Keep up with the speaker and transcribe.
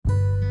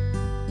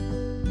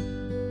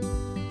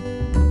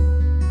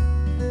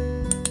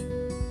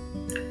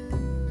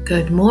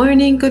Good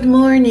morning, good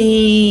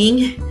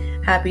morning.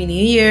 Happy New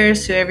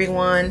Year's to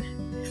everyone.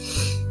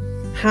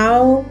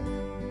 How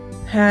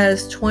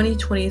has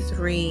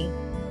 2023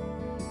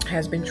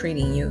 has been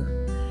treating you?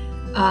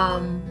 I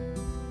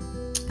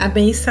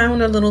may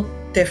sound a little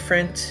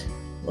different,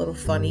 a little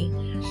funny,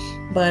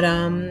 but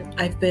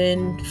I've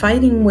been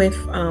fighting with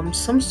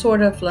some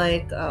sort of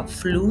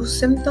flu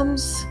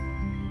symptoms.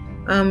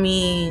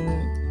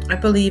 I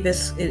believe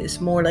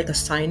it's more like a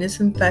sinus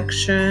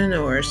infection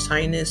or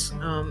sinus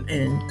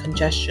and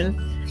congestion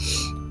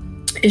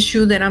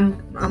issue that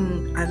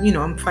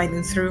I'm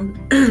fighting through.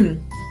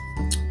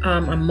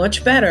 I'm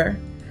much better,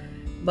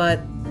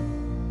 but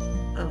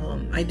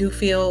I do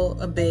feel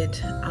a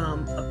bit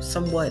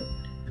somewhat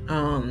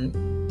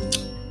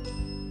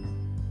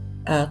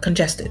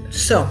congested.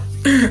 So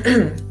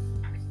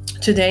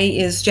today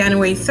is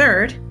January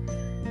 3rd,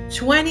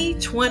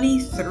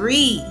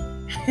 2023.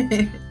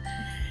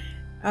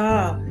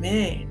 Oh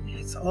man,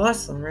 it's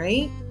awesome,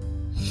 right?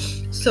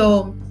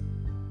 So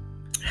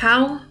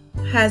how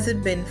has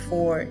it been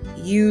for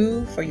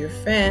you, for your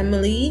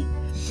family?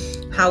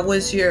 How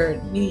was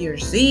your New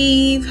Year's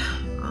Eve?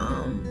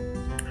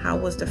 How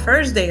was the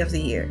first day of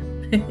the year?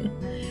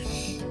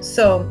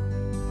 So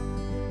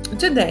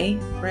today,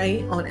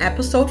 right, on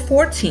episode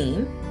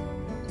 14,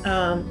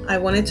 I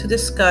wanted to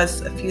discuss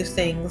a few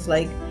things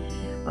I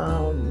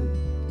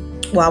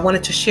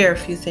wanted to share a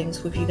few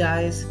things with you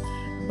guys,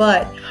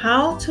 but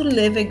how to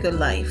live a good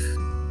life.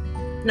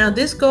 Now,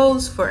 this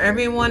goes for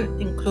everyone,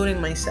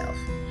 including myself.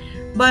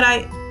 But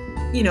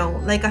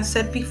like I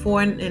said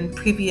before in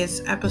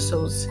previous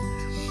episodes,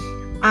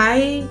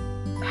 I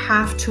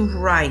have to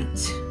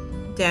write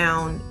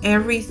down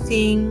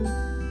everything,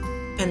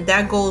 and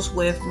that goes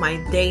with my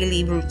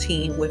daily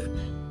routine, with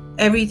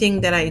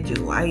everything that I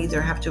do. I either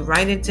have to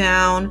write it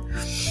down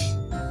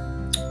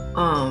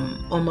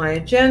on my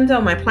agenda,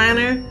 on my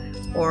planner,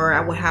 or I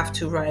would have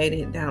to write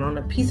it down on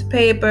a piece of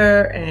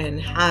paper and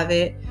have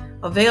it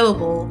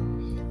available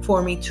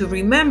for me to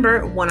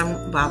remember what I'm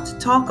about to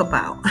talk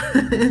about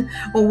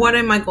or what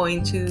am I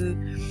going to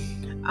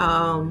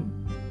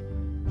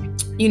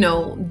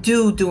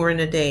do during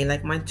the day,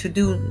 like my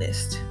to-do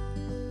list.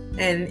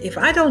 And if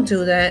I don't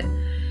do that,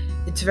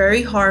 it's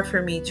very hard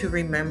for me to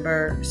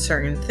remember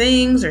certain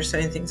things or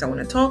certain things I want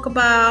to talk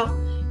about.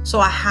 So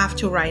I have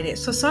to write it.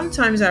 So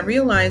sometimes I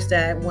realize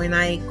that when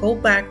I go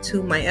back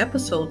to my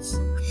episodes,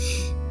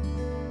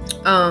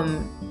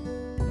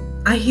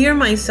 I hear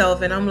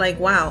myself and I'm like,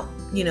 wow,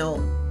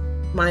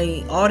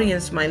 my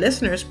audience, my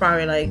listeners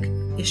probably like,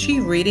 is she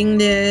reading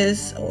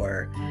this?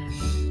 Or,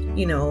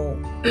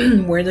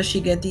 where does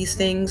she get these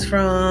things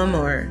from?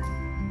 Or,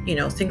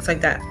 things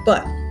like that.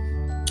 But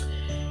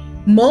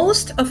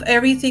most of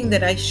everything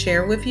that I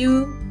share with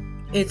you,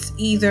 it's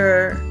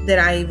either that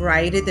I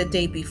write it the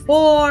day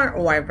before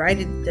or I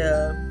write it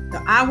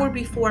the hour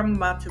before I'm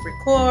about to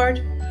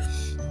record,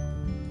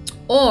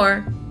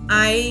 or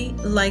I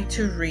like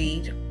to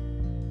read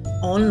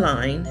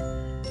online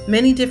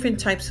many different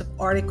types of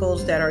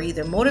articles that are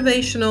either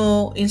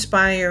motivational,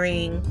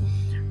 inspiring,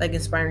 like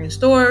inspiring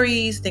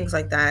stories, things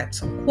like that,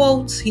 some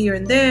quotes here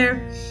and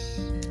there.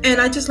 And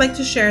I just like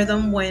to share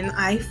them when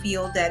I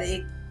feel that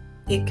it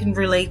can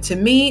relate to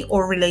me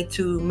or relate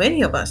to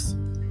many of us.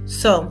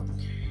 So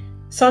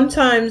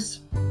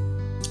sometimes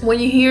when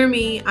you hear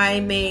me, I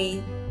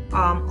may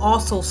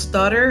also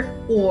stutter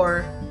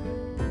or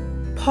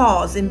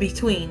pause in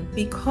between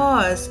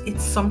because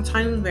it's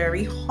sometimes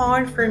very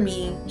hard for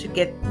me to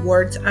get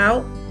words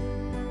out.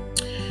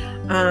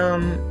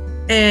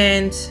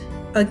 And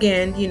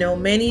again,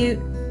 many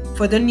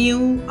for the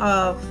new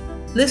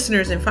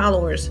listeners and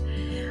followers,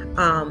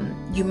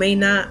 you may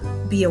not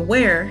be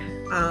aware.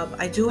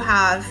 I do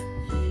have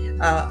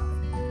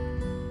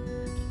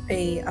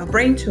a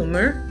brain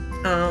tumor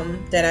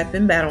that I've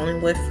been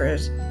battling with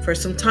for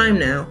some time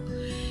now.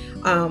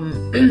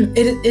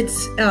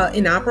 It's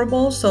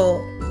inoperable,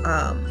 so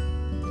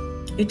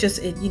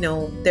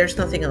there's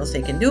nothing else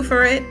they can do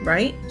for it,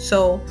 right?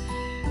 So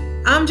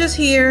I'm just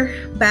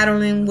here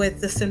battling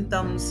with the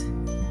symptoms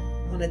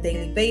on a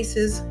daily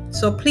basis.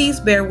 So please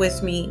bear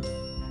with me,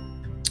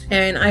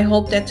 and I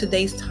hope that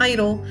today's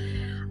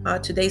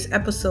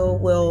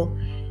episode will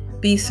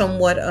be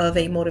somewhat of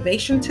a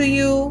motivation to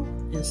you,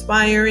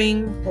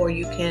 inspiring, or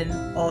you can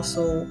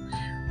also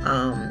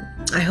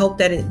I hope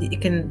that it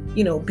can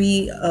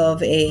be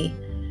of a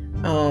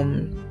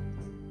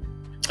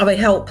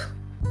help,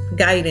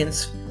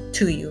 guidance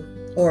to you,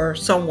 or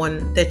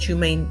someone that you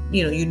may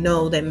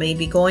that may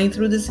be going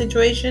through the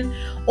situation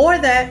or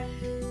that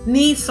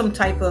needs some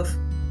type of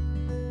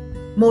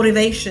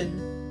motivation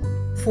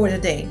for the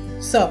day.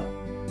 So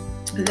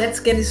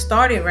let's get it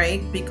started,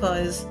 right?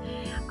 Because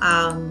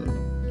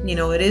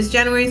it is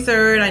January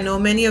 3rd. I know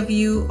many of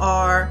you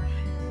are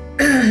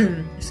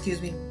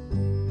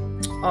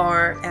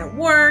are at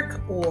work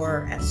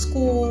or at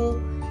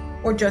school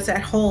or just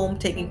at home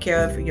taking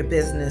care of your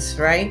business,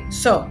 right?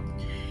 So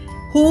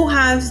who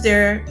has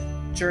their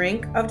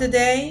drink of the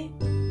day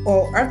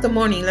or of the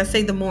morning? Let's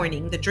say the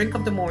drink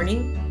of the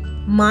morning.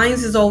 Mine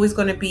is always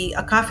going to be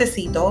a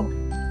cafecito.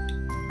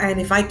 And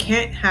if I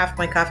can't have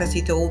my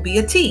cafecito, it will be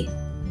a tea.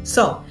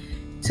 So,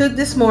 to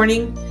this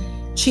morning,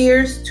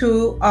 cheers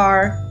to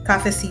our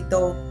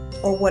cafecito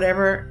or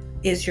whatever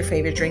is your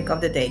favorite drink of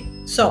the day.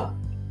 So,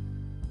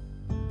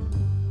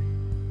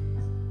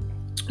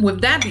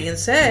 with that being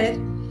said,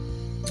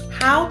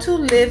 how to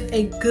live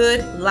a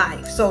good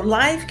life. So,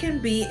 life can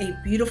be a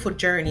beautiful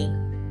journey,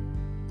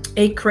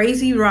 a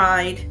crazy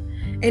ride,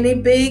 and a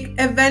big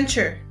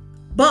adventure.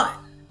 But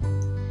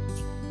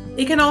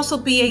it can also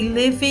be a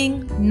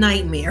living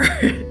nightmare,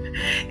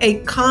 a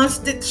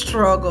constant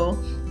struggle,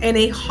 and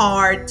a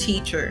hard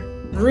teacher.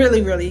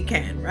 Really, really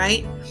can,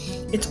 right?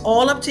 It's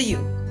all up to you.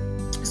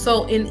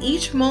 So in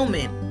each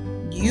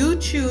moment, you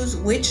choose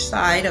which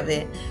side of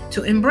it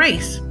to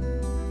embrace.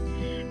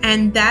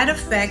 And that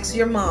affects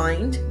your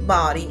mind,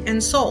 body,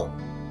 and soul.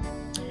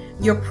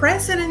 Your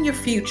present and your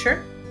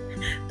future,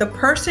 the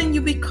person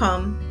you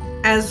become,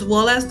 as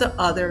well as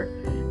other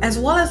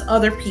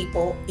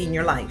people in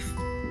your life.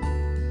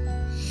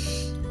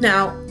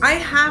 Now, I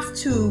have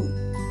to,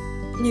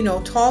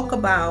 talk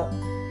about,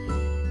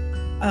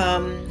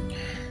 I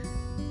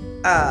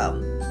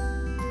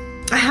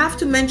have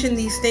to mention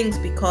these things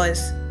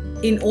because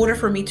in order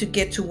for me to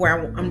get to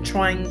where I'm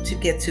trying to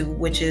get to,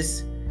 which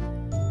is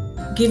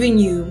giving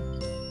you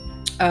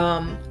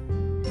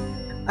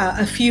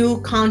a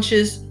few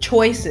conscious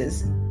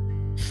choices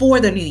for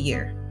the new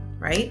year,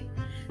 right?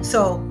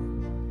 So,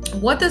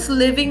 what does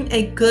living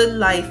a good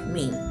life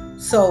mean?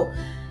 So,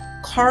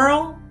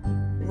 Carl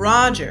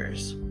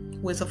Rogers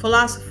was a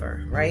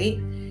philosopher, right?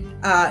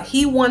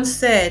 He once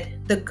said,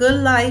 "The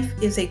good life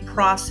is a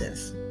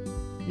process,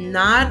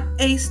 not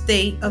a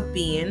state of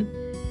being.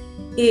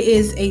 It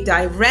is a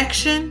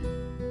direction,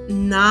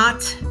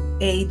 not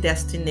a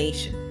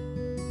destination."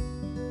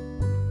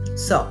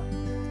 So,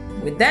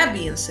 with that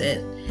being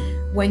said,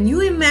 when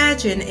you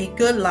imagine a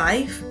good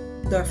life,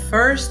 the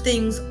first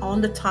things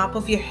on the top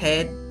of your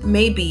head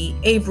may be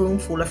a room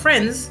full of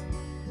friends,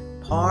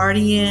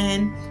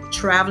 partying,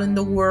 traveling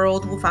the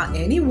world without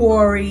any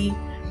worry,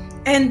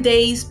 and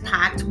days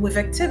packed with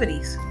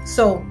activities.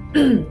 So,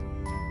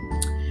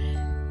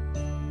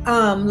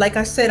 like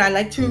I said, I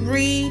like to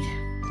read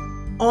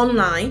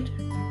online.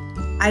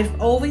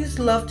 I've always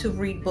loved to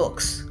read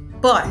books,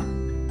 but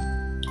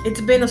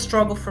it's been a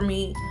struggle for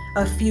me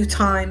a few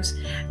times,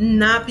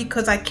 not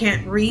because I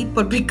can't read,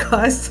 but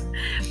because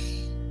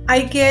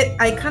I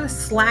kind of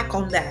slack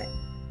on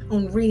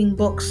reading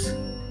books,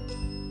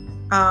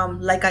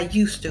 like I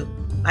used to.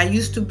 I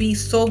used to be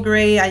so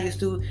great. I used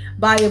to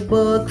buy a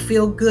book,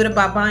 feel good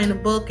about buying a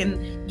book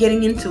and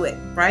getting into it,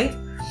 right?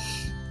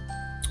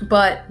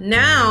 But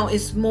now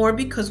it's more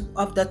because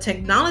of the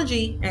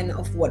technology and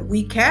of what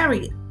we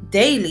carry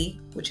daily,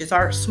 which is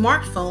our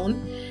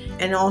smartphone.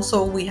 And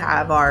also we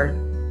have our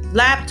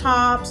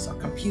laptops, our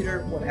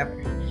computer,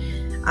 whatever,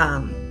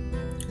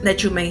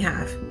 that you may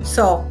have.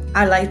 So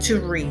I like to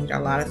read a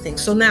lot of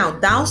things. So now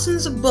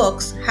thousands of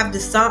books have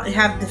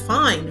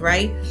defined,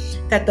 right,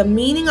 that the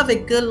meaning of a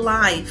good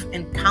life,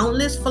 and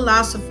countless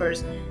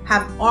philosophers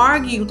have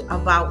argued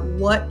about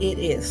what it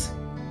is.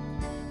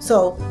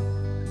 So,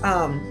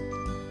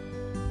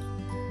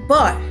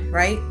 but,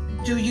 right,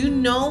 do you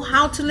know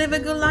how to live a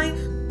good life?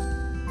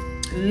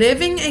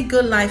 Living a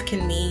good life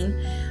can mean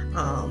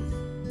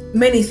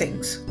many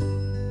things.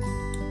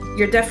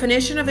 Your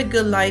definition of a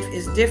good life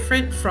is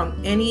different from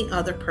any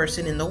other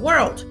person in the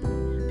world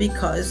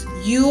because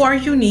you are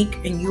unique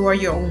and you are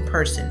your own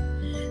person.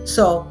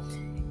 So,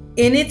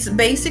 in its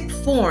basic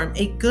form,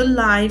 a good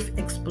life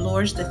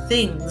explores the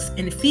things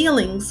and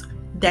feelings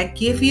that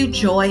give you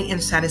joy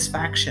and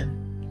satisfaction.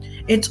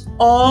 It's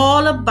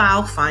all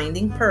about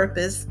finding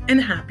purpose and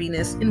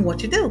happiness in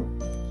what you do.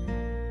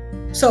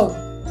 So,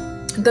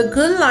 the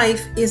good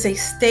life is a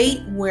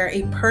state where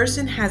a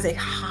person has a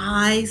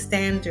high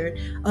standard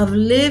of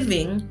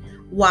living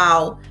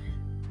while,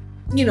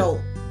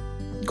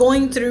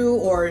 going through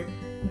or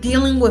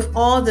dealing with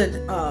all the,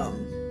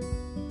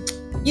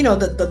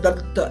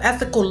 the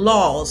ethical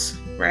laws,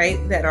 right,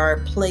 that are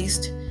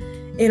placed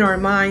in our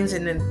minds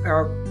and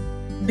are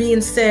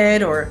being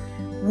said, or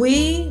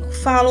we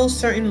follow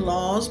certain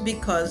laws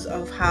because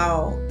of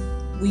how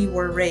we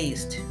were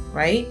raised,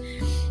 right?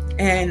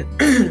 And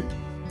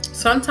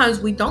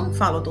sometimes we don't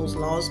follow those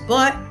laws,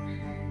 but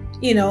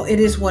it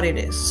is what it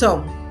is.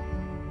 So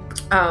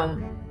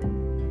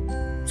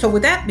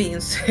with that being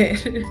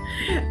said,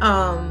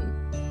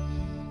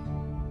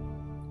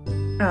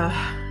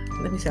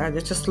 let me see, I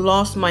just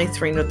lost my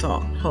train of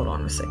thought. Hold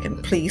on a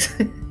second, please.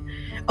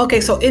 Okay,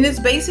 so in its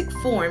basic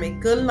form, a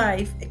good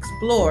life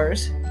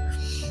explores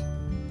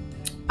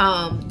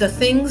the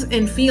things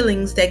and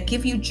feelings that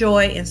give you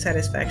joy and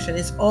satisfaction.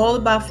 It's all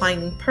about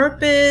finding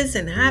purpose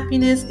and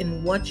happiness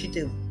in what you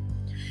do.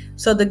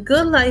 So the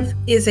good life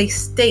is a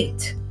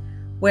state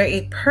where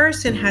a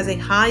person has a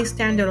high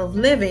standard of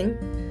living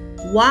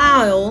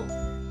while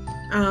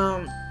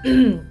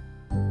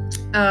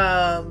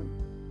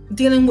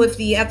dealing with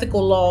the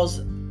ethical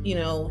laws,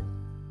 the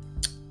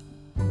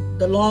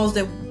laws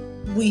that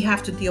we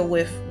have to deal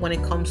with when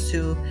it comes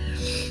to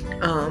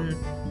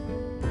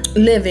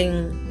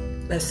living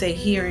let's say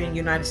here in the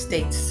United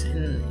States,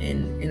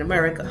 in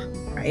America,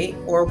 right?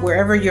 Or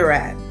wherever you're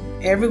at.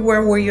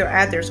 Everywhere where you're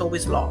at, there's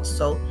always laws.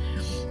 So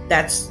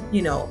that's,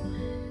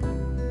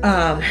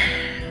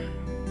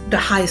 the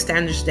high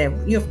standards that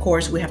of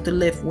course we have to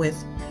live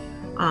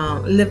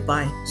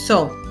by.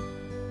 So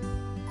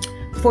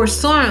for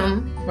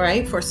some,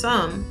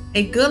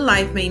 a good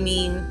life may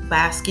mean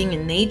basking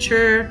in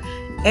nature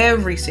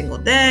every single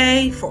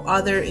day. For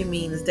others, it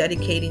means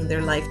dedicating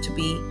their life to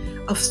be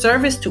of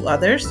service to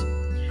others.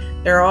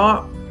 There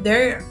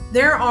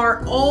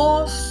are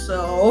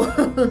also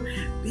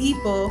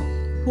people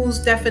whose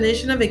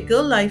definition of a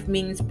good life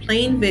means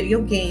playing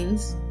video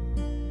games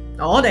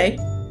all day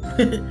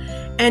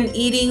and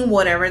eating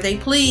whatever they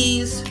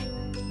please.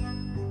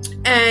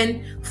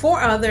 And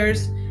for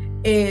others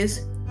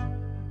is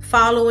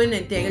following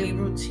a daily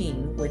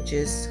routine, which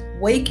is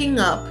waking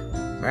up,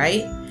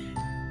 right?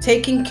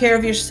 Taking care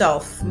of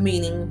yourself,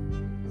 meaning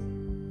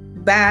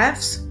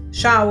baths,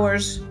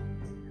 showers,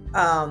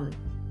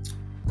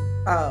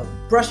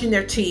 brushing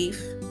their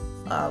teeth,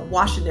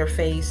 washing their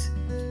face,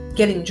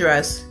 getting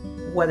dressed.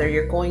 Whether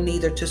you're going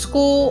either to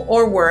school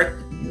or work,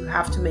 you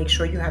have to make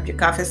sure you have your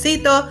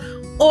cafecito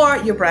or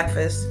your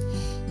breakfast,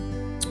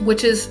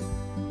 which is,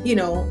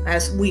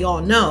 as we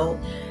all know,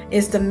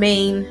 is the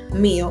main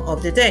meal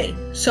of the day.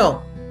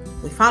 So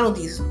we follow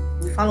these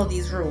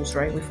rules,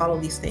 right? We follow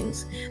these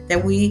things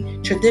that we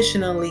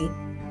traditionally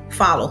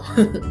follow.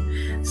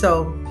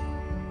 So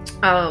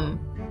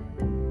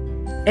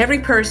every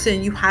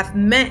person you have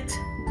met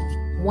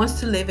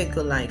wants to live a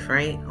good life,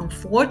 right?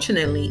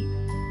 Unfortunately,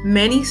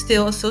 many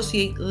still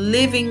associate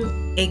living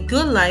a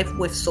good life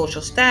with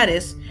social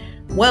status,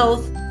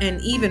 wealth, and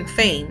even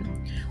fame,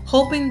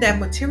 hoping that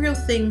material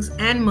things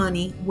and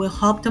money will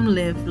help them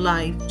live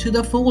life to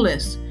the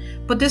fullest.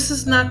 But this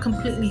is not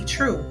completely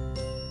true,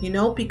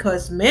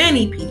 because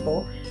many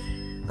people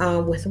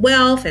with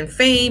wealth and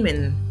fame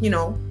and,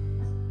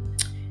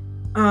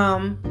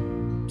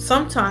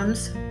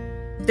 sometimes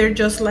they're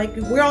just like,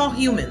 we're all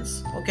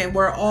humans, okay?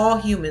 We're all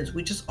humans.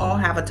 We just all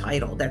have a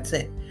title. That's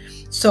it.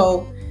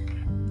 So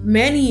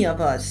many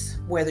of us,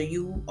 whether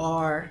you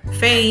are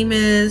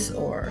famous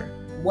or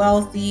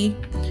wealthy,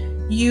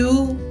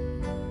 you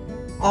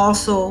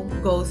also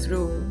go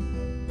through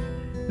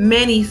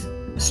many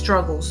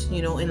struggles,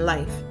 in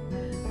life.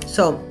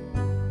 So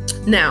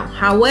now,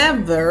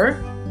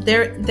 however,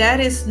 that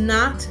is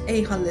not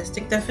a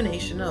holistic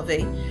definition of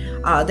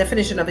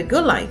a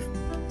good life.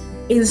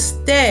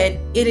 Instead,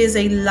 it is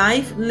a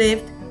life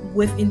lived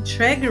with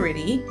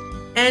integrity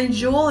and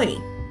joy.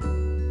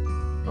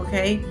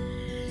 Okay?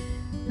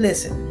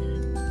 Listen.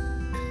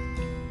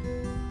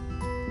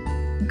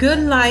 Good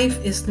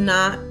life is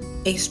not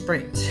a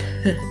sprint.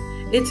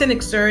 It's an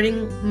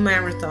exerting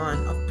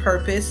marathon of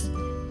purpose,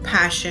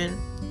 passion,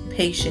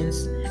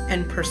 patience,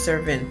 and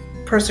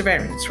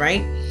perseverance,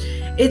 right?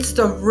 It's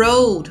the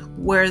road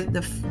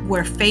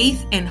where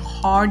faith and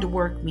hard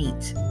work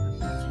meet.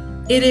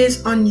 It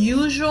is an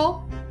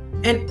unusual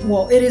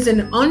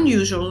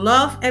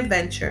love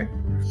adventure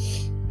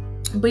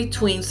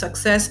between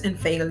success and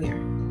failure.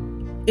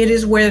 It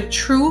is where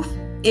truth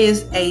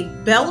is a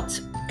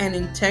belt and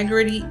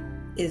integrity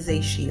is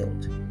a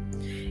shield.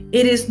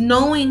 It is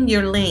knowing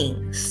your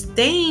lane,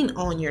 staying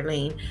on your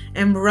lane,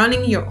 and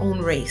running your own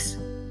race.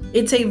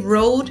 It's a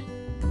road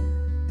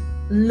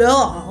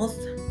loved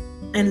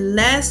and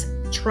less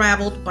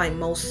traveled by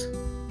most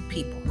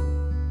people.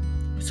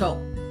 So,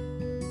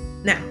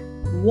 now,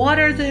 what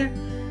are the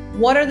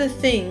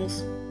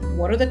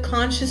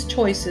conscious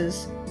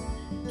choices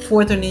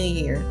for the new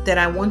year that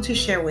I want to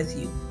share with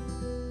you?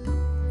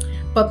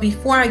 But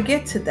before I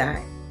get to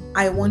that,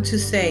 I want to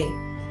say,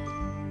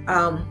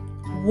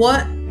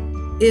 what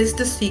is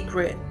the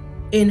secret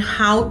in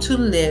how to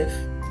live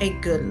a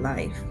good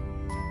life?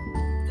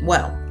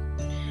 Well,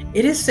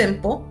 it is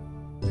simple.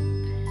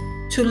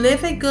 To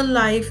live a good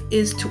life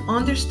is to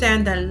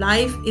understand that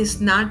life is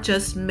not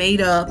just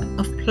made up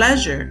of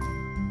pleasure,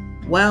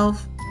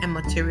 wealth, and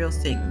material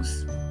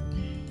things.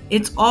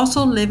 It's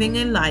also living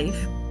a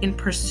life in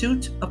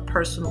pursuit of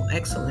personal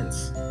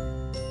excellence.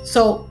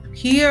 So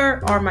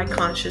here are my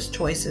conscious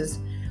choices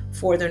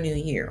for the new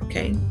year,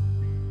 okay?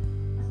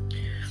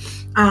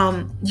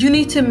 You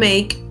need to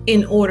make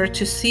in order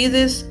to see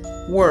this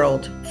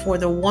world for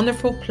the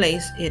wonderful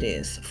place it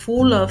is,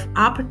 full of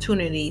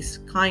opportunities,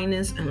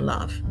 kindness, and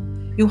love.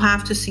 You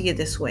have to see it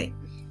this way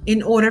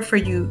in order for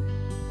you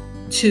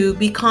to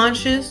be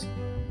conscious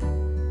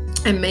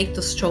and make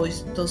those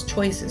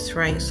choices,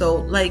 right? So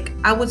like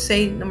I would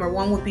say, number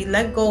one would be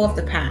let go of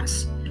the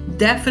past.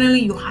 Definitely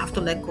you have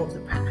to let go of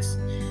the past.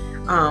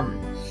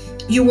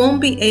 You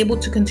won't be able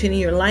to continue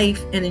your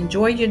life and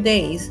enjoy your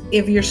days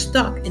if you're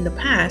stuck in the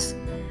past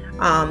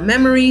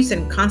memories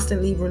and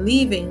constantly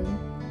reliving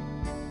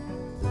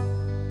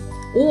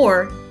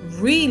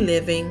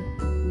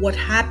what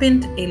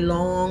happened a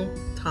long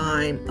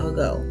time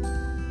ago.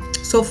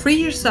 So free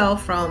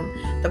yourself from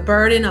the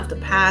burden of the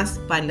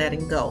past by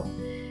letting go.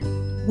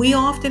 We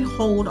often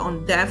hold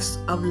on deaths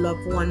of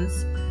loved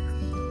ones,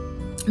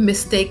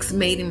 mistakes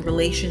made in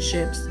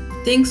relationships,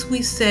 Things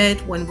we said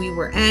when we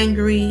were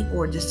angry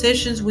or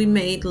decisions we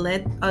made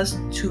led us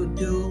to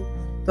do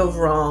the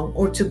wrong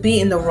or to be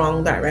in the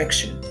wrong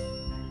direction.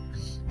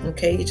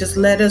 Okay, it just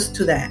led us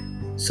to that.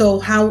 So,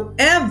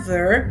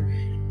 however,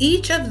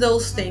 each of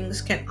those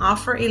things can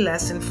offer a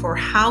lesson for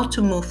how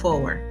to move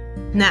forward.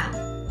 Now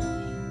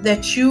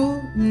that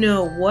you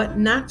know what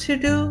not to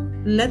do,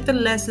 let the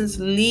lessons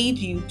lead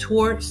you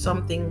towards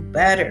something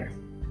better.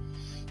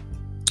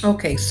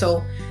 Okay,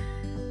 so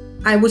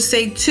I would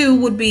say 2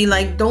 would be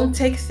like, don't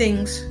take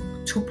things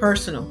too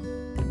personal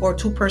or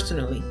too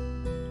personally.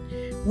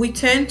 We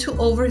tend to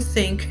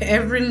overthink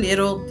every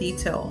little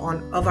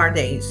detail of our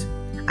days.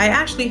 I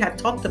actually had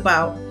talked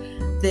about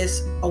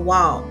this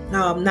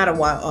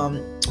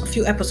a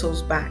few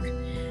episodes back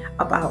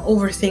about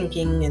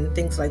overthinking and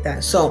things like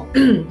that. So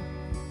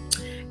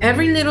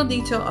every little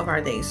detail of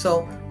our day.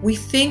 So we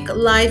think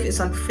life is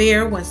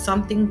unfair when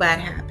something bad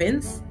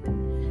happens.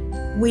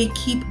 We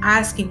keep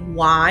asking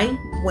why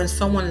when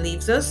someone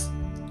leaves us.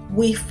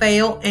 We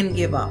fail and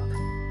give up.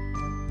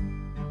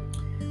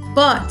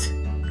 But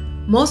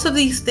most of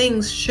these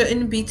things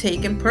shouldn't be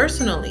taken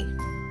personally.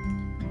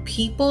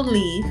 People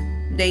leave,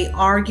 they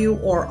argue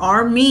or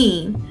are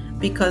mean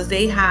because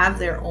they have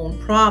their own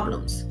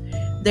problems.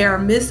 They are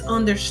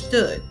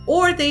misunderstood,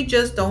 or they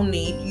just don't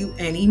need you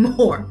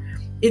anymore.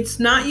 It's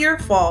not your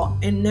fault,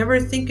 and never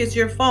think it's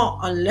your fault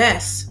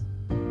unless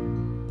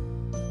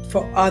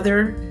for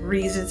other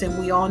reasons, and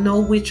we all know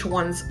which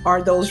ones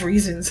are those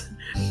reasons.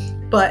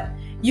 But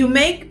you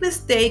make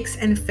mistakes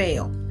and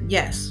fail,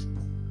 yes.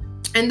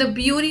 And the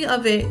beauty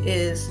of it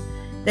is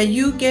that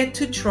you get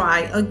to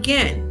try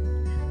again.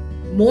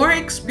 More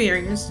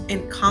experienced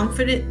and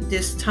confident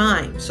this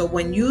time. So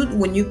when you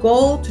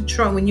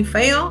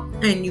fail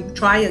and you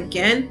try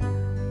again,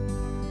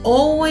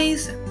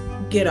 always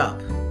get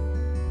up.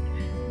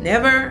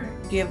 Never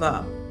give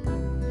up.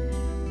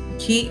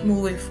 Keep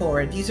moving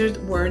forward. These are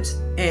the words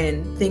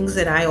and things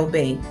that I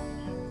obey.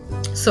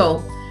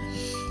 So,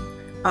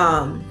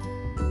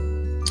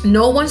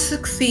 no one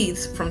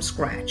succeeds from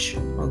scratch.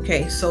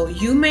 Okay, so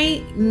you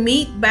may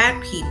meet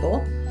bad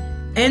people,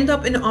 end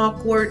up in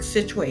awkward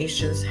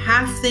situations,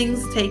 have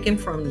things taken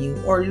from you,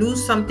 or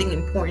lose something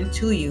important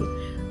to you.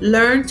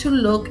 Learn to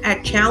look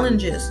at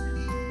challenges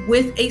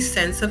with a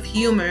sense of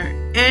humor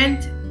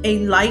and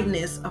a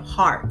lightness of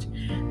heart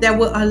that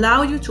will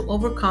allow you to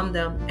overcome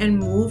them and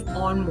move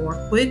on more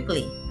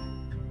quickly.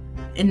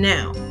 And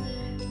now,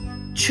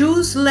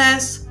 choose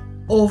less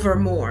over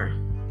more.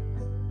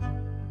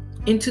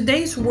 In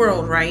today's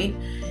world, right,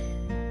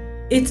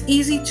 it's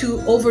easy to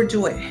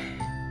overdo it,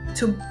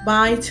 to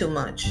buy too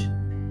much,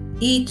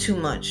 eat too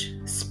much,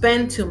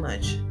 spend too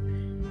much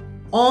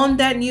on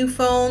that new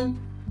phone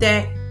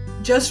that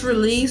just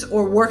released,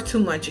 or work too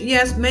much.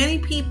 Yes, many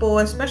people,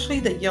 especially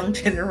the young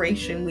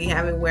generation, we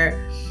have it where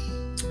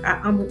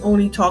I'm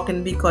only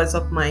talking because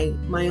of my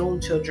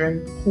own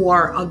children who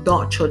are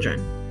adult children.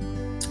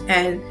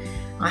 And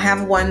I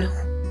have one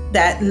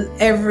that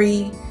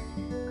every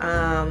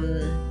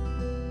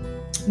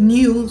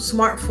new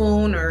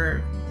smartphone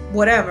or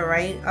whatever,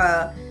 right?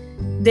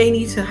 They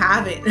need to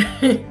have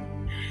it.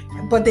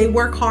 But they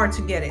work hard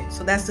to get it.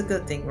 So that's a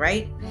good thing,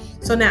 right?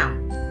 So now,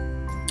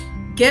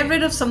 get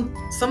rid of some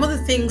of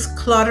the things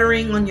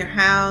cluttering in your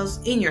house.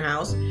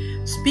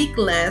 Speak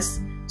less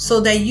so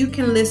that you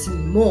can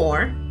listen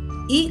more,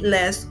 eat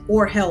less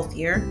or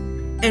healthier,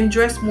 and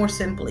dress more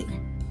simply.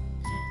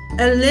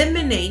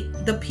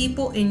 Eliminate the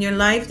people in your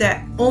life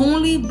that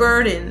only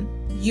burden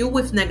you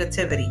with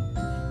negativity,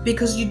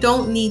 because you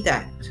don't need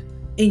that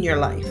in your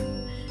life.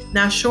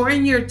 Now,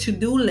 shorten your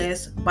to-do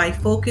list by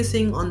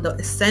focusing on the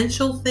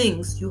essential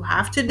things you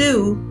have to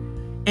do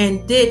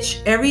and ditch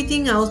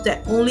everything else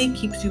that only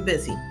keeps you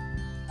busy.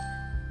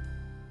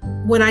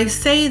 When I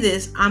say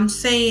this, I'm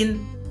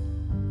saying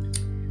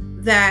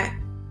that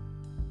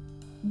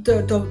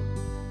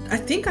I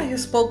think I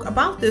spoke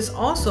about this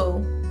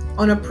also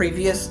on a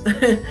previous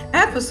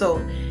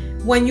episode.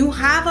 When you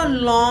have a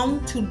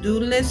long to-do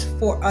list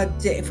for a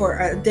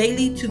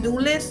daily to-do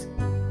list,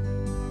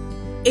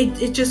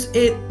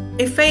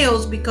 it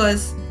fails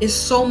because it's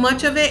so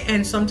much of it,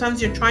 and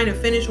sometimes you're trying to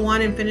finish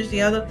one and finish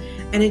the other,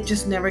 and it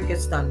just never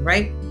gets done,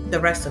 right? The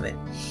rest of it.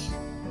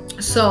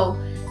 So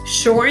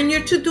shorten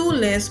your to-do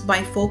list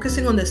by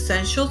focusing on the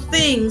essential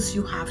things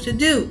you have to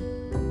do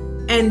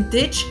and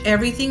ditch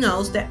everything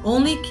else that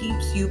only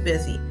keeps you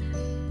busy.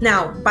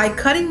 Now, by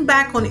cutting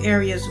back on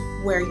areas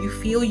where you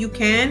feel you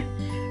can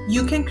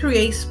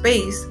create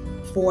space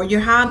for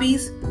your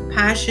hobbies,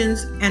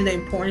 passions, and the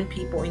important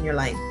people in your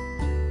life.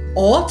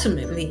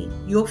 Ultimately,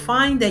 you'll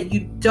find that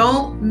you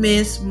don't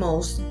miss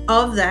most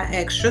of that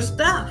extra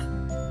stuff.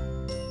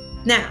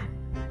 Now,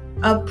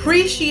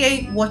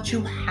 appreciate what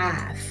you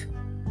have.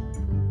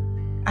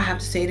 I have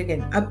to say it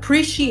again.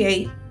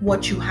 Appreciate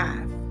what you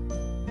have.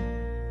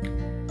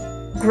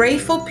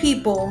 Grateful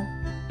people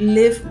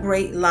live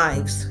great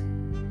lives.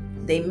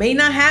 They may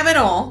not have it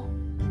all.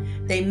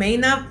 They may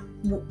not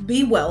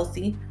be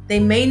wealthy. They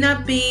may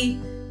not be,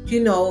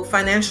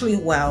 financially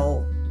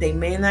well. They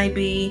may not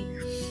be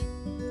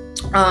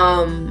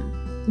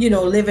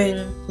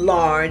living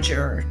large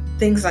or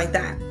things like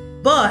that.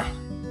 But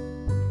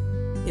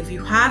if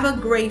you have a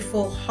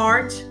grateful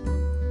heart,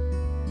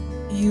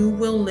 you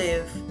will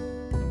live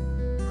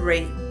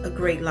a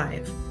great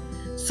life.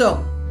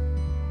 So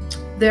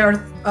they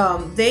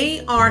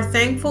are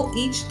thankful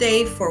each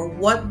day for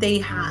what they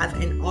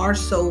have and are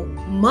so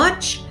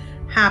much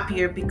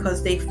happier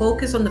because they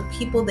focus on the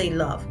people they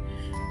love,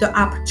 the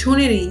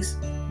opportunities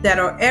that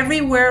are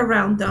everywhere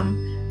around them,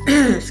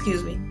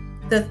 excuse me,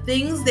 the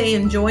things they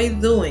enjoy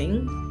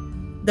doing,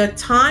 the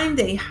time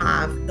they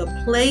have, the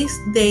place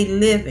they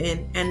live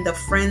in, and the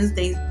friends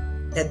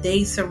that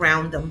they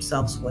surround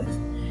themselves with,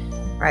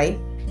 right?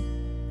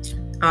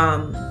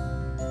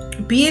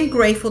 Being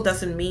grateful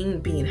doesn't mean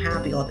being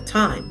happy all the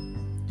time.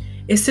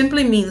 It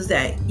simply means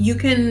that you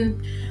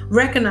can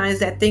recognize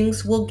that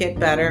things will get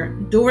better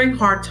during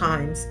hard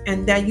times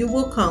and that you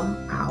will come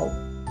out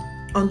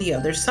on the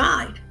other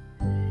side.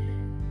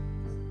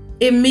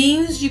 It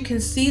means you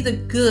can see the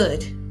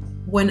good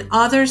when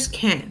others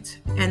can't,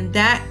 and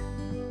that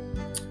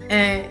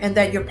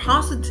your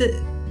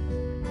positive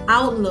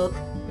outlook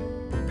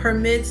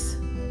permits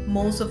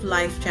most of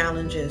life's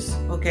challenges,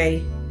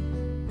 okay?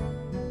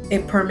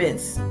 It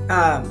permits.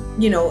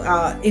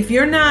 If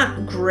you're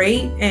not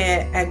great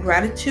at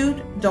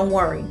gratitude, don't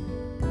worry.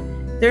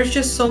 There's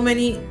just so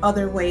many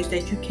other ways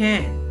that you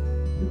can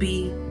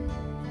be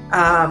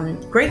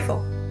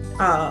grateful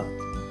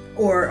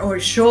or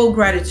show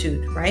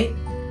gratitude, right?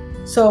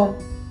 So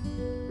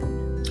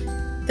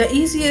the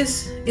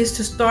easiest is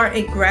to start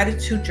a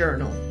gratitude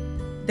journal.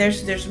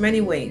 There's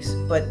many ways,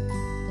 but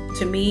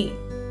to me,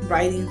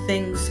 writing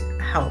things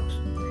helps.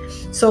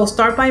 So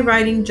start by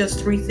writing just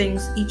 3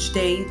 things each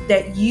day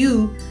that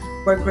you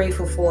were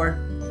grateful for.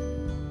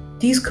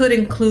 These could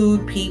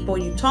include people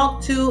you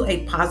talked to,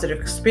 a positive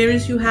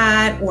experience you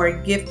had, or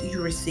a gift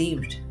you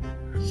received.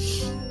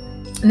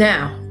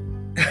 Now,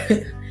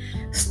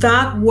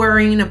 stop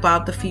worrying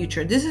about the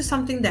future. This is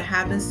something that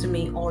happens to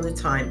me all the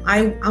time.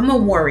 I'm a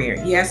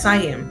worrier. Yes, I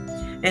am.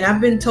 And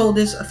I've been told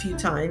this a few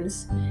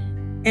times.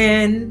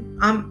 And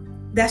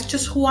that's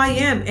just who I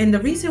am. And the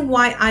reason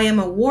why I am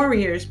a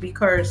warrior is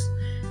because,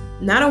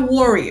 not a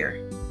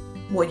warrior.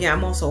 Well, yeah,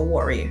 I'm also a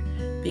warrior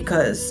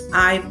because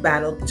I've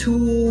battled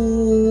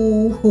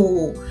too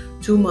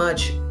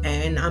much,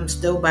 and I'm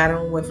still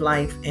battling with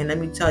life. And let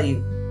me tell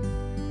you,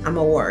 I'm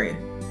a warrior.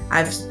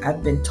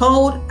 I've been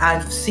told,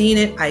 I've seen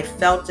it, I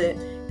felt it.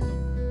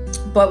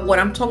 But what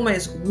I'm talking about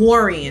is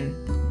worrying,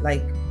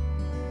 like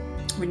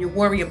when you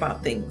worry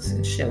about things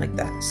and shit like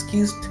that.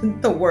 Excuse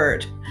the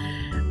word.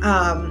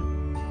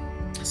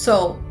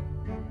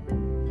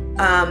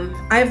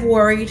 I've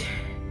worried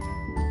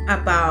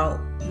about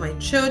my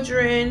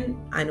children.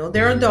 I know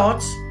they're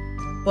adults,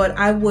 but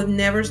I would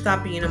never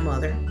stop being a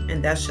mother,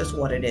 and that's just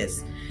what it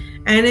is.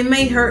 And it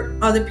may hurt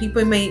other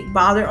people, it may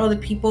bother other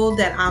people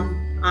that I'm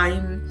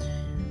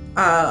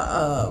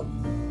a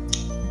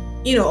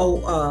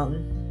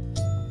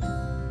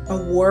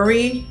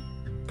worry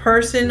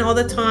person all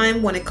the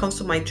time when it comes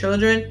to my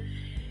children.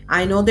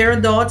 I know they're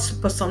adults,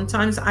 but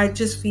sometimes I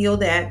just feel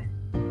that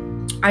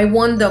I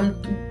want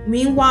them,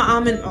 meanwhile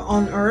I'm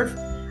on earth,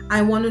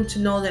 I want them to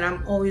know that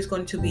I'm always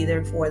going to be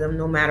there for them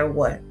no matter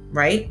what,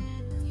 right?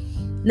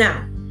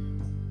 Now,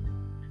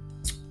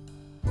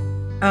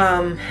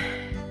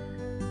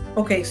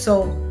 okay,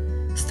 so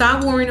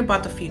stop worrying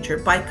about the future.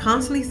 By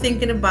constantly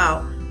thinking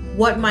about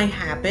what might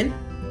happen,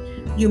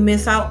 you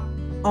miss out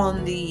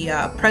on the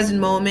present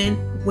moment,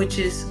 which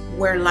is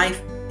where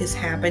life is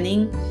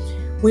happening.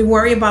 We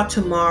worry about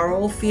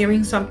tomorrow,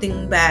 fearing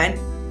something bad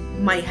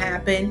might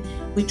happen.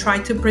 We try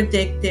to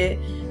predict it.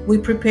 We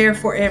prepare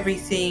for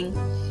everything.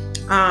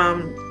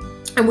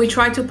 And we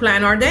try to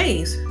plan our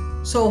days.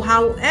 So,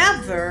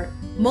 however,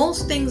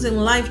 most things in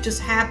life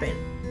just happen.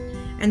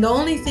 And the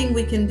only thing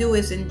we can do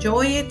is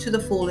enjoy it to the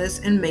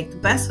fullest and make the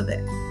best of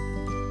it.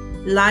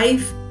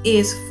 Life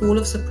is full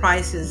of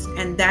surprises,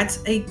 and that's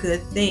a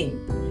good thing.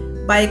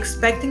 By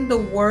expecting the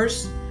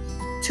worst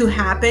to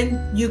happen,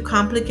 you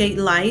complicate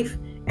life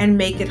and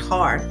make it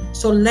hard.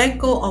 So let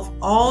go of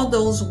all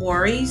those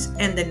worries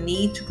and the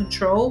need to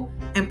control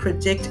and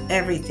predict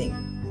everything.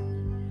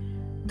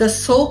 The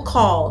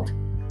so-called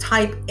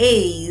type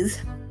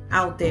A's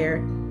out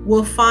there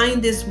will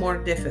find this more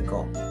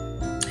difficult.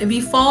 If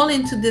you fall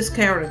into this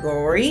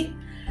category,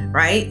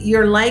 right,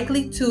 you're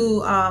likely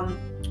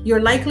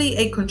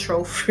a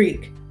control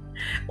freak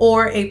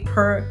or a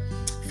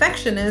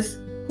perfectionist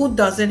who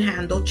doesn't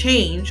handle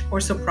change or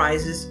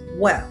surprises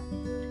well.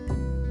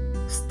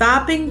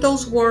 Stopping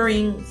those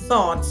worrying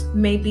thoughts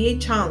may be a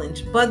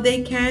challenge, but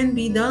they can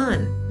be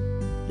done.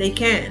 They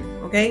can,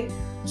 okay?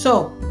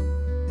 So,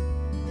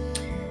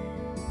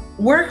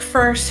 work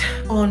first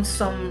on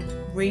some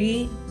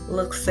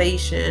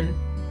relaxation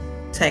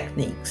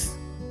techniques,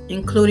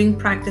 including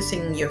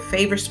practicing your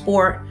favorite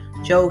sport,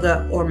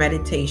 yoga, or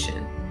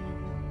meditation.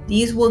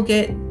 These will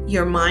get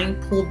your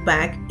mind pulled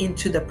back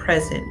into the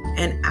present,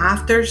 and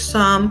after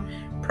some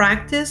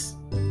practice,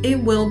 it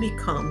will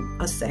become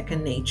a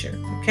second nature,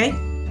 okay?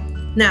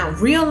 Now,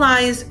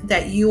 realize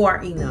that you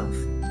are enough.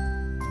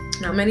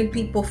 Not many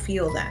people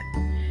feel that.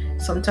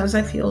 Sometimes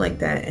I feel like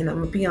that, and I'm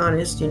gonna be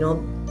honest.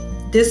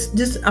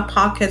 This a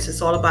podcast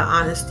is all about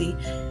honesty,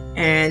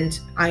 and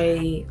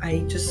I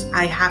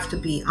have to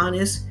be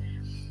honest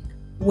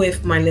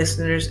with my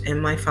listeners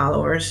and my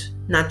followers,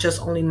 not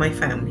just only my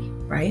family,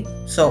 right?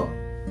 So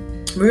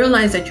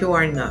realize that you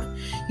are enough.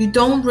 You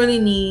don't really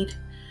need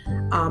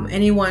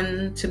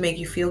anyone to make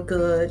you feel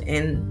good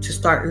and to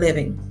start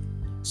living.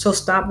 So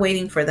stop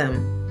waiting for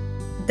them.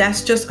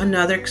 That's just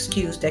another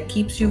excuse that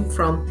keeps you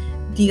from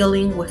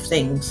dealing with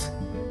things.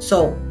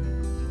 So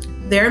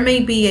there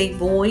may be a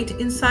void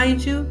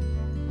inside you,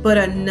 but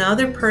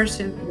another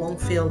person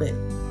won't fill it.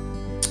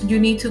 You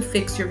need to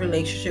fix your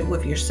relationship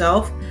with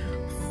yourself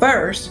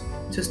first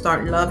to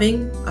start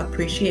loving,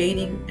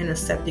 appreciating, and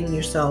accepting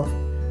yourself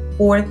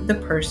for the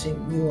person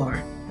you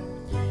are.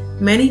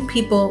 Many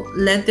people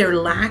let their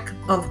lack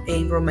of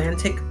a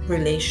romantic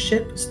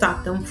relationship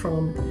stop them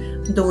from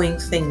doing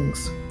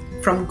things,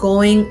 from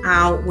going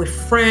out with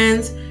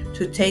friends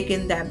to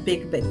taking that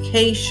big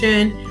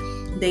vacation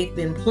they've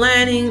been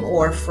planning,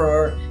 or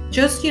for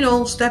just,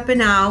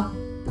 stepping out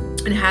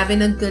and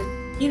having a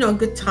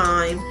good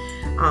time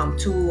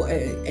to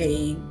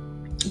a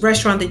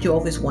restaurant that you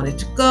always wanted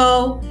to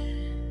go.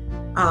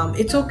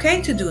 It's okay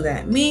to do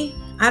that.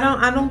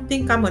 I don't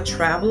think I'm a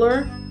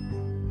traveler,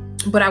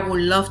 but I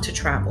would love to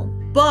travel.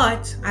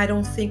 But I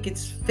don't think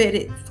it's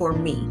fitted for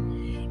me.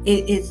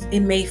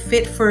 It may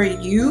fit for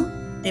you.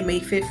 It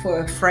may fit for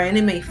a friend.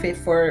 It may fit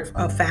for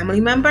a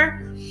family member.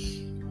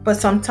 But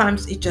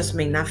sometimes it just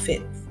may not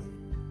fit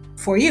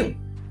for you.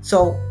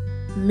 So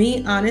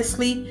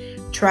honestly,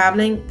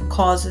 traveling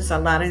causes a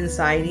lot of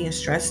anxiety and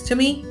stress to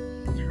me.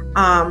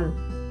 And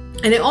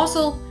it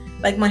also,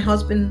 like my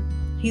husband,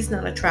 he's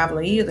not a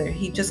traveler either.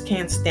 He just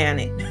can't stand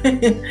it.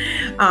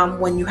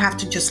 When you have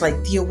to just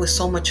deal with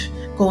so much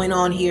going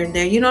on here and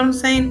there, you know what I'm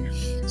saying?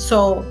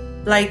 So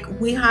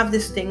we have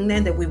this thing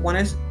then that we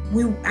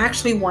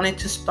actually wanted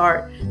to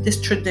start this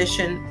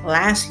tradition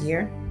last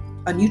year,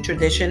 a new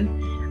tradition.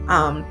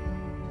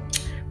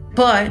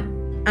 But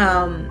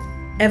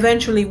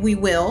eventually we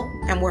will,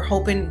 and we're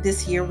hoping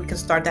this year we can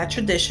start that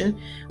tradition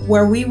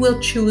where we will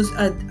choose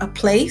a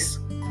place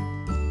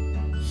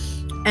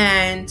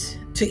and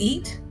to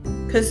eat,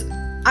 because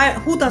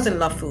who doesn't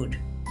love food?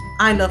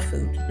 I love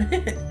food.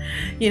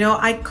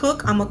 I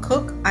cook. I'm a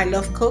cook. I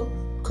love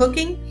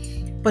cooking,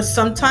 but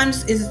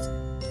sometimes is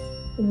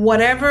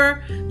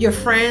whatever your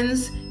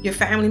friends, your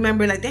family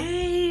member,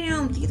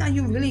 damn, Tita,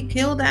 you really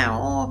killed that.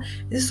 Oh,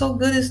 it's so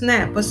good, isn't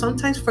that? But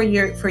sometimes for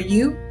your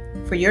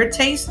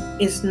taste,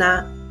 it's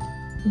not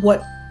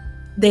what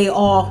they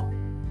all,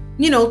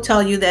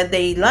 tell you that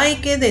they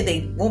like it.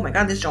 They oh my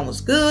God, this joint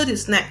was good.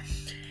 It's not.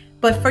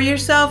 But for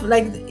yourself,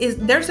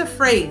 there's a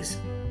phrase,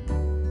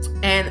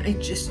 and I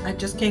just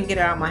can't get it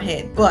out of my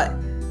head. But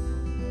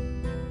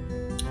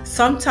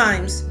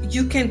sometimes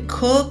you can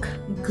cook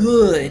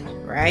good,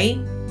 right?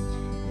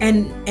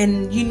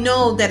 And you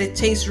know that it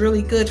tastes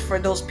really good for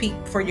those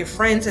people, for your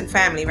friends and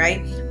family,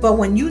 right? But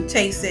when you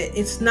taste it,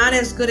 it's not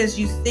as good as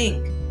you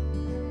think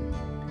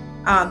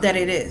that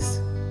it is.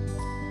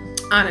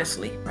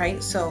 Honestly,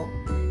 right? So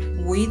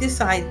we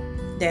decide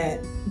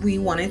that we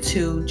wanted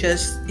to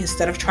just,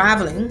 instead of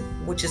traveling,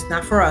 which is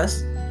not for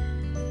us,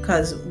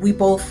 because we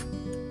both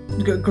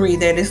agree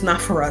that it's not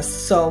for us.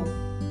 So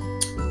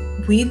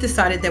we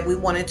decided that we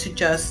wanted to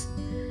just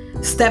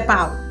step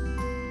out,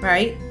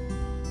 right?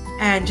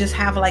 And just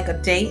have a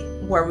date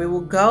where we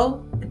will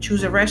go and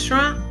choose a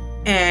restaurant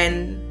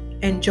and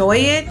enjoy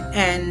it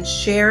and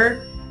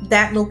share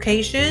that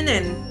location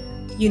and,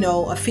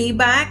 a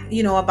feedback,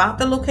 about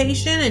the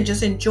location, and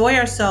just enjoy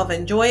ourselves,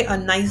 enjoy a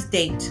nice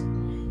date.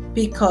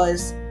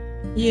 Because,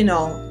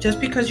 just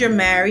because you're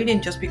married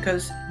and just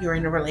because you're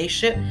in a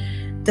relationship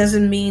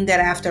doesn't mean that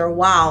after a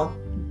while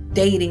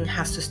dating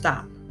has to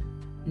stop.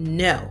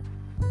 No.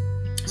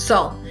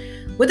 So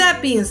with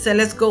that being said,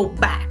 let's go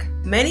back.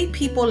 Many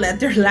people let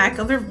their lack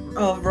of a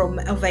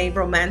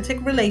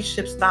romantic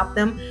relationship stop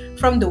them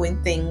from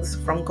doing things,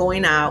 from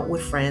going out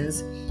with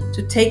friends,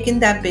 to taking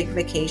that big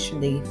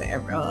vacation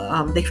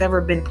they've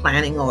ever been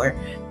planning, or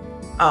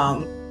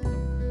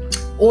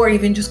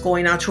even just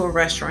going out to a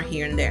restaurant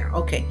here and there.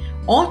 Okay.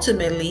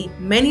 Ultimately,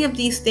 many of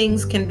these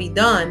things can be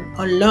done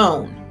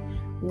alone.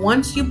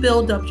 Once you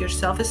build up your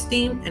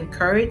self-esteem and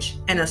courage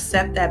and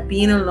accept that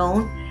being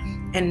alone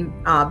and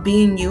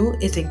being you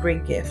is a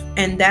great gift.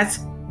 And that's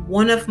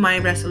one of my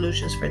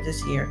resolutions for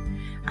this year.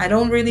 I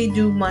don't really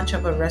do much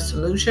of a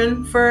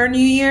resolution for New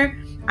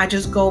Year. I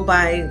just go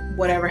by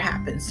whatever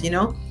happens,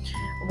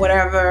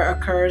 whatever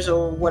occurs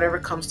or whatever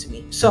comes to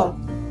me. So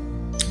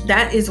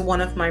that is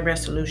one of my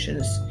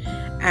resolutions,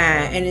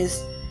 and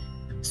is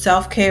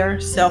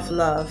self-care,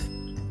 self-love,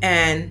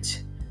 and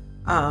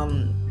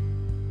trying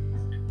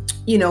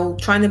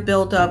to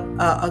build up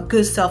a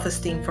good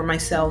self-esteem for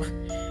myself,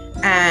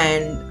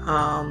 and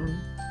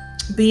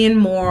being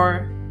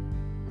more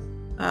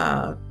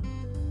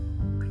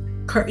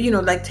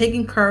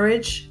taking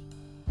courage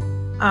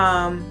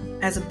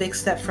as a big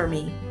step for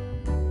me.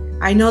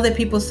 I know that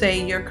people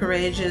say you're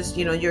courageous,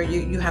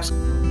 you have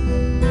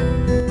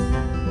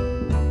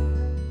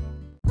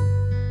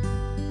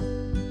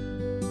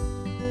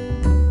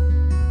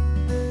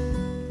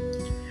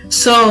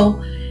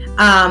So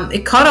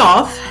it cut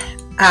off.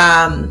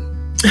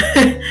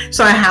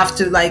 So I have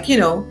to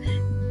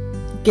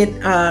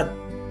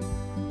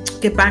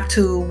get back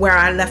to where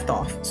I left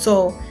off.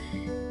 So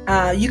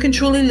you can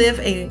truly live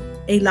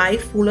a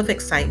life full of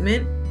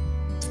excitement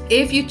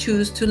if you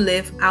choose to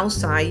live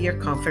outside your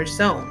comfort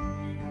zone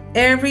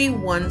every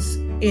once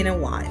in a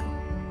while.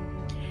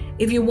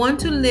 If you want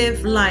to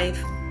live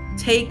life,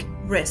 take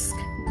risk,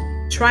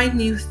 try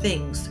new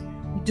things,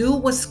 do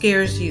what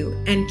scares you,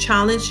 and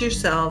challenge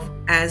yourself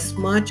as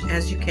much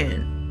as you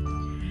can.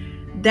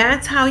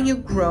 That's how you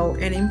grow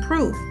and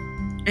improve,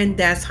 and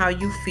that's how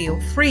you feel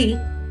free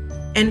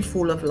and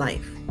full of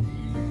life.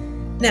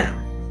 Now,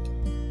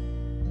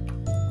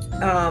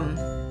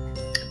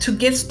 to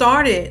get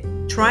started,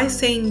 try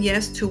saying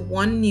yes to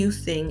one new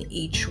thing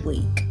each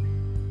week.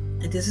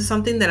 And this is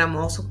something that I'm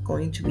also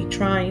going to be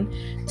trying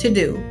to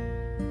do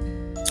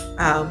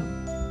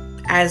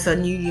as a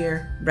New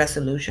Year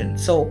resolution.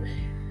 So,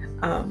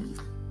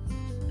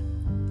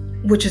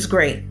 which is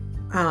great.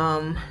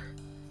 Let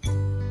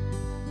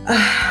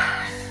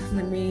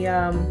me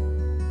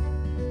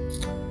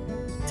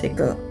take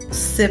a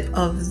sip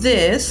of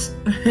this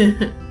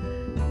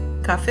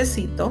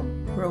cafecito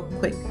real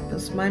quick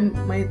because my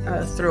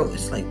throat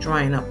is like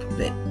drying up a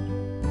bit.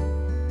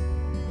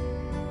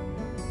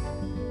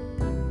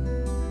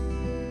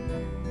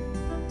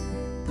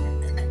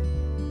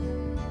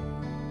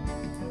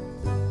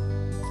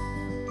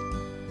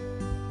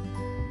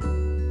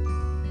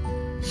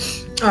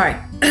 All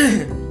right.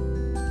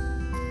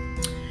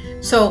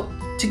 So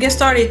to get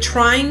started,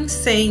 trying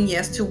saying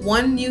yes to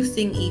one new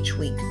thing each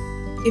week.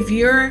 If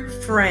your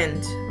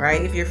friend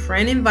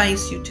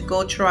invites you to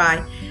go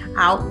try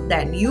out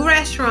that new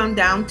restaurant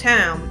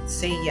downtown,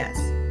 say yes.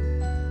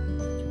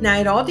 Now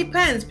it all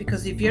depends,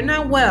 because if you're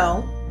not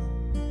well,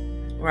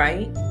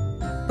 right?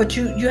 But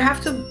you have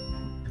to,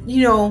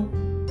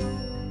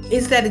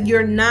 is that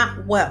you're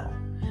not well.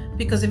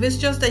 Because if it's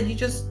just that you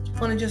just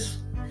want to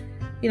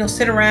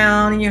sit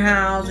around in your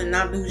house and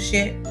not do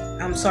shit,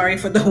 I'm sorry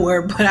for the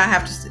word, but I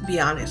have to be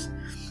honest.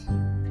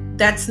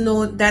 That's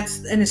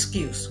an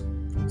excuse.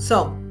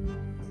 So,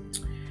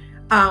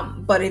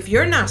 but if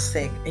you're not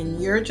sick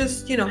and you're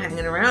just,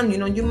 hanging around,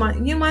 you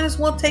might as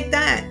well take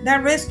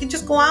that risk. You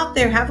just go out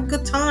there, have a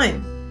good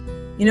time.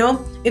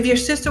 If your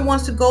sister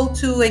wants to go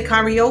to a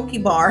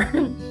karaoke bar,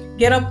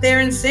 get up there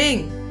and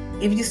sing.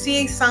 If you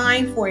see a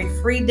sign for a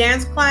free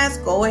dance class,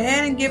 go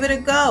ahead and give it a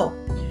go.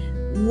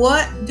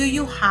 What do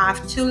you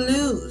have to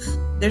lose?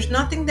 There's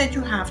nothing that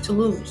you have to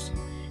lose.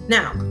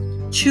 Now,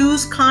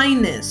 choose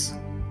kindness.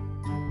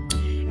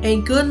 A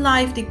good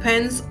life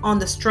depends on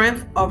the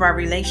strength of our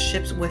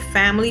relationships with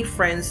family,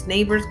 friends,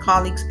 neighbors,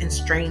 colleagues, and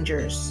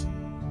strangers.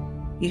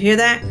 You hear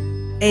that?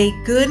 A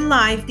good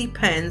life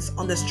depends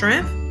on the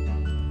strength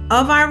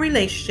of our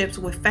relationships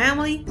with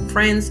family,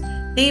 friends,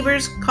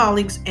 neighbors,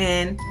 colleagues,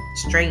 and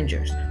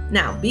strangers.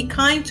 Now, be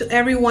kind to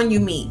everyone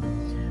you meet.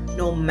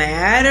 No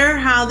matter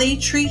how they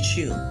treat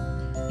you,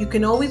 you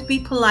can always be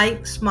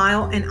polite,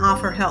 smile, and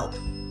offer help.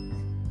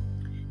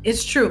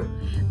 It's true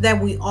that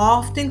we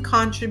often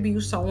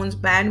contribute someone's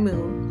bad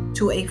mood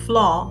to a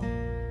flaw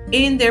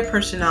in their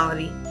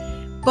personality,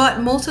 but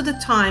most of the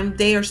time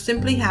they are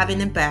simply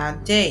having a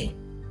bad day.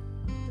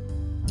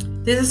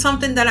 This is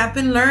something that I've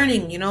been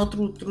learning,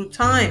 through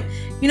time.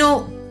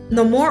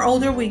 The more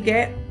older we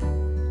get,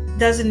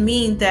 doesn't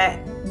mean that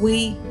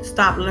we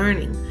stop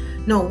learning.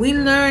 No, we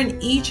learn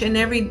each and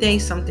every day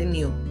something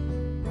new.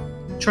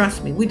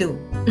 Trust me, we do.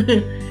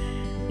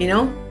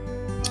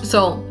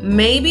 So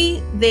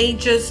maybe they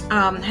just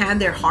had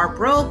their heart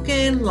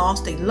broken,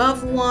 lost a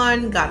loved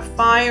one, got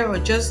fired, or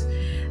just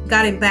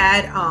got a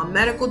bad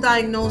medical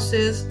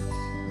diagnosis.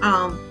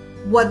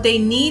 What they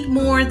need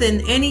more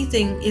than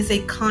anything is a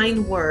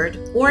kind word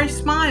or a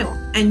smile,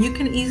 and you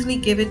can easily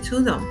give it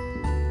to them.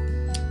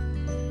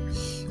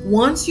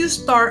 Once you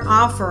start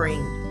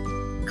offering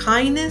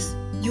kindness,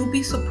 you'll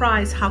be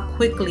surprised how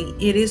quickly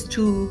it is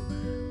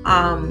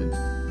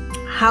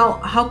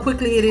how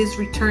quickly it is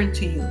returned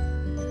to you.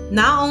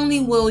 Not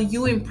only will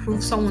you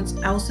improve someone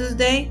else's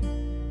day,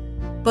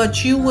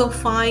 but you will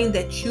find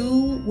that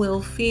you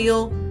will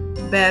feel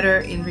better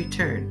in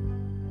return.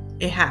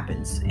 It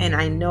happens, and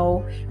I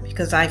know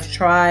because I've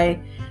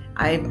tried.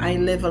 I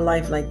live a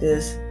life like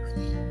this.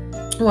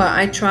 Well,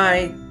 I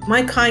try.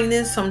 My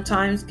kindness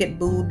sometimes get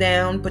booed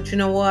down, but you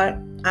know what?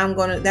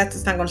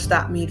 That's not gonna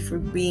stop me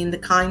from being the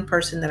kind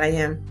person that I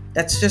am.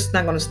 That's just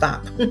not gonna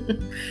stop.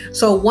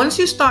 So once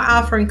you start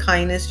offering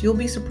kindness, you'll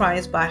be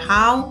surprised by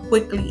how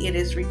quickly it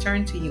is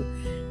returned to you.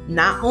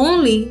 Not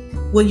only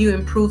will you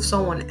improve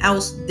someone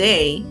else's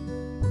day,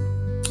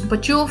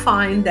 but you'll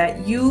find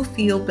that you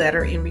feel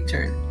better in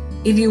return.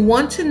 If you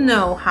want to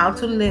know how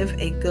to live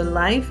a good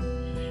life,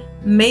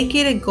 make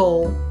it a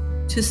goal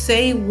to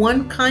say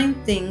one kind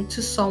thing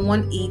to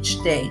someone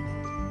each day.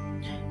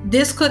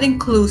 This could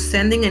include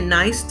sending a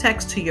nice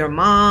text to your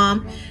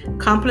mom,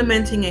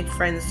 complimenting a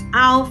friend's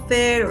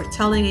outfit, or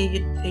telling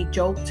a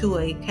joke to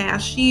a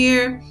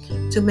cashier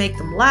to make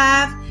them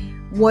laugh.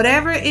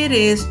 Whatever it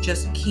is,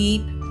 just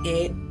keep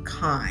it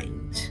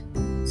kind.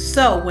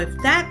 So with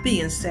that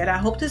being said, I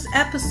hope this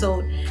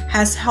episode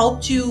has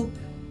helped you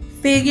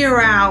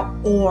figure out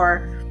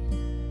or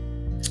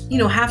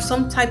have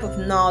some type of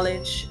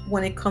knowledge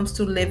when it comes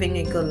to living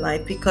a good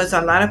life, because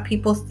a lot of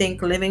people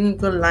think living a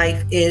good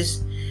life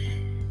is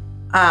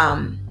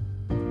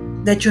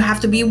that you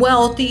have to be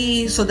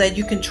wealthy so that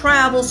you can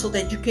travel, so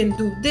that you can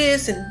do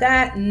this and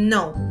that.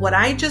 No, what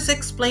I just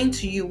explained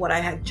to you, what I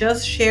had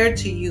just shared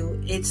to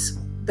you, it's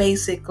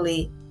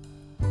basically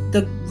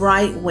the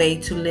right way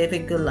to live a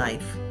good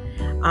life.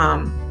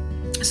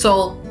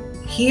 So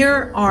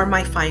here are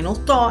my final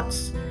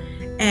thoughts,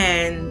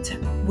 and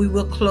we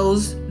will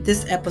close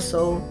this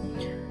episode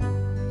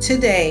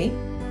today,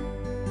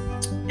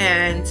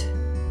 and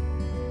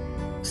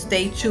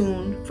stay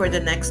tuned for the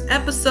next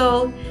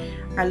episode.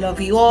 I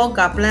love you all.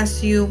 God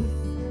bless you.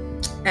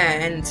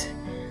 And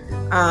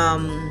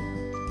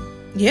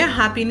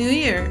Happy New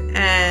Year.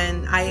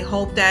 And I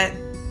hope that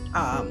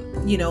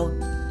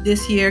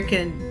this year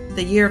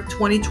the year of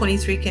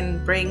 2023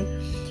 can bring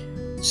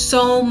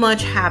so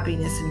much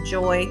happiness and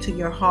joy to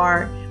your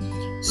heart,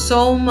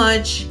 so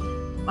much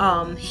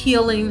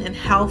healing and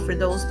health for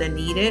those that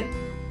need it,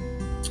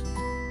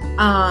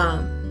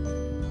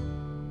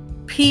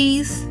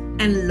 peace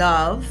and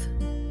love,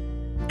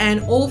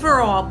 and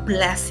overall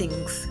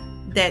blessings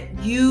that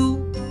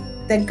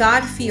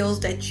God feels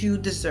that you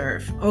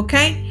deserve.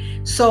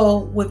 Okay?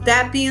 So with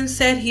that being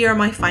said, here are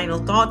my final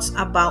thoughts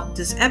about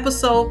this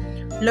episode.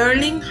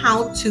 Learning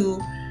how to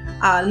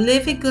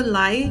live a good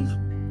life,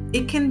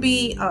 it can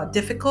be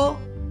difficult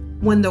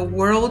when the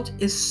world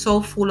is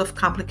so full of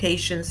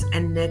complications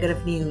and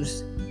negative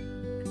news.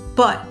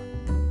 But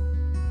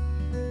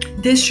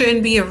this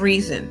shouldn't be a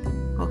reason,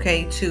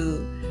 okay,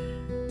 to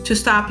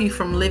stop you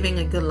from living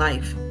a good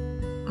life.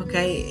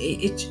 Okay,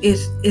 it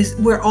is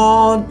we're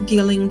all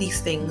dealing these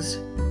things.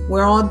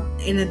 We're all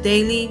in a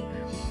daily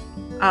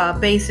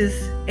basis.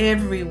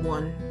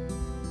 Everyone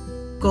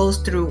goes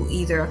through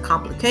either a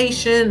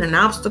complication, an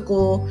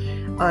obstacle,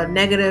 a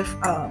negative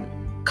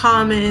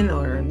comment,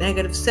 or a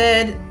negative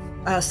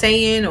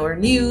saying or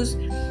news.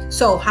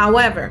 So,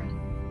 however,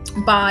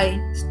 by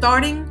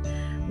starting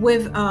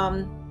with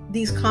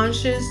these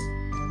conscious,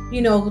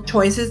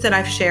 choices that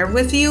I've shared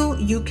with you,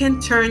 you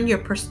can turn your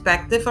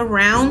perspective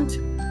around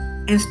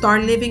and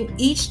start living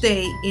each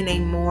day in a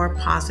more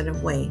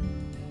positive way.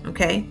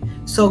 Okay?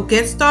 So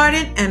get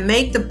started and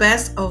make the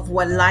best of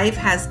what life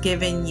has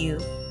given you.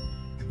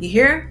 You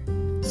hear?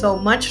 So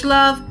much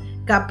love.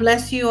 God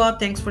bless you all.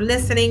 Thanks for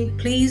listening.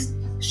 Please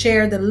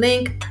share the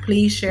link.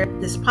 Please share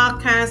this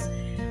podcast.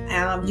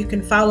 You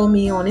can follow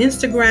me on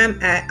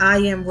Instagram at I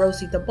am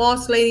Rosie the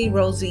Boss Lady.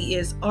 Rosie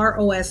is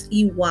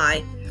Rosey.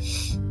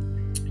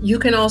 You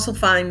can also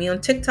find me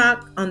on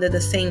TikTok under the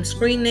same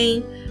screen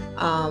name.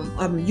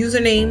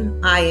 Username,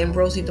 I am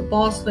Rosie the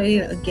Boss Lady.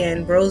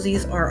 Again,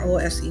 Rosie's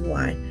Rosey.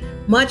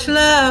 Much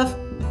love.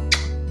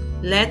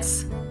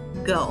 Let's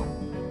go.